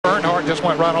just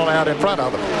went right on out in front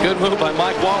of him. Good move by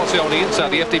Mike Wallace on the inside.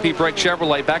 The FTP Brake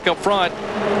Chevrolet back up front.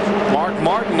 Mark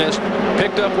Martin has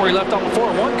picked up where he left off before.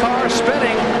 One car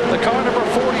spinning. The car number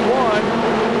 41.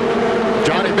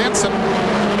 Johhny Benson,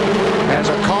 as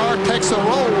a car takes a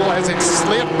roll as it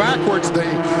slid backwards.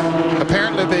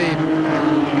 Apparently the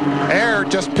air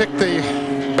just picked the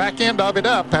back end of it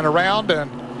up and around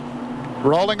and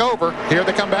rolling over. Here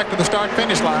they come back to the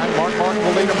start-finish line. Mark Martin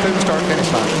will lead them to the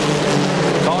start-finish line.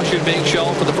 Caution being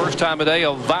shown for the first time today.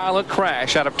 A violent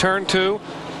crash out of turn 2.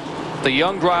 The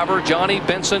young driver, Johhny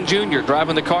Benson Jr.,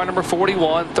 driving the car number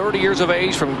 41, 30 years of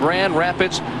age, from Grand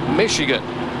Rapids, Michigan.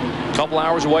 A couple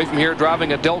hours away from here,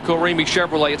 driving a Delco Remy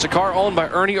Chevrolet. It's a car owned by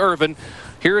Ernie Irvin.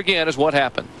 Here again is what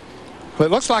happened. Well,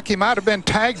 it looks like he might have been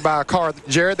tagged by a car,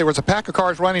 Jared. There was a pack of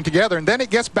cars running together, and then it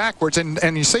gets backwards,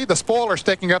 and you see the spoiler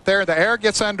sticking up there. The air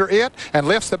gets under it and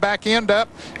lifts the back end up,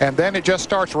 and then it just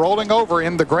starts rolling over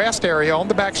in the grassed area on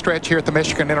the backstretch here at the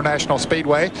Michigan International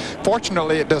Speedway.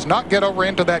 Fortunately, it does not get over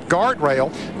into that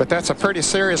guardrail, but that's a pretty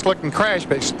serious-looking crash,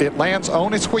 but it lands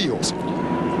on its wheels.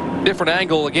 Different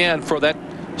angle again for that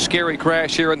scary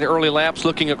crash here in the early laps.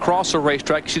 Looking across the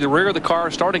racetrack, you see the rear of the car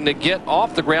starting to get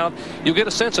off the ground. You'll get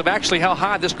a sense of actually how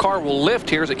high this car will lift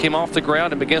here as it came off the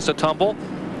ground and begins to tumble.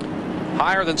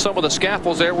 Higher than some of the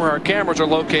scaffolds there where our cameras are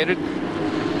located.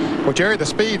 Well, Jerry, the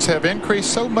speeds have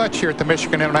increased so much here at the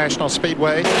Michigan International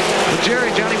Speedway. Well,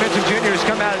 Jerry, Johhny Benson Jr. has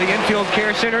come out of the infield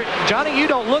care center. Johnny, you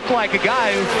don't look like a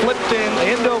guy who flipped in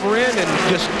end over end and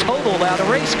just totaled out a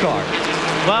race car.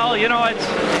 Well, you know,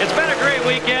 it's been a great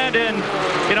weekend, and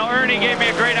you know, Ernie gave me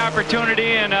a great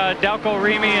opportunity, and Delco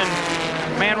Remy,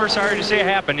 and man, we're sorry to see it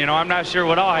happen. You know, I'm not sure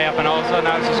what all happened. All of a sudden,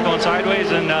 I was just going sideways,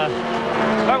 and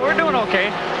but we're doing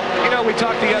okay. You know, we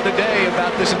talked the other day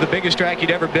about this is the biggest track you'd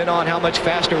ever been on, how much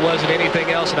faster it was than anything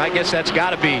else, and I guess that's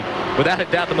got to be, without a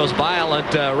doubt, the most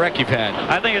violent wreck you've had.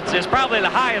 I think it's probably the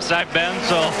highest I've been,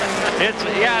 so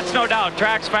it's no doubt.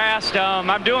 Track's fast.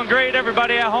 I'm doing great,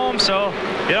 everybody at home, so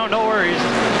you know, no worries.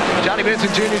 Johhny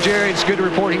Benson Jr., Jerry, it's good to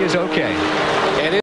report he is okay.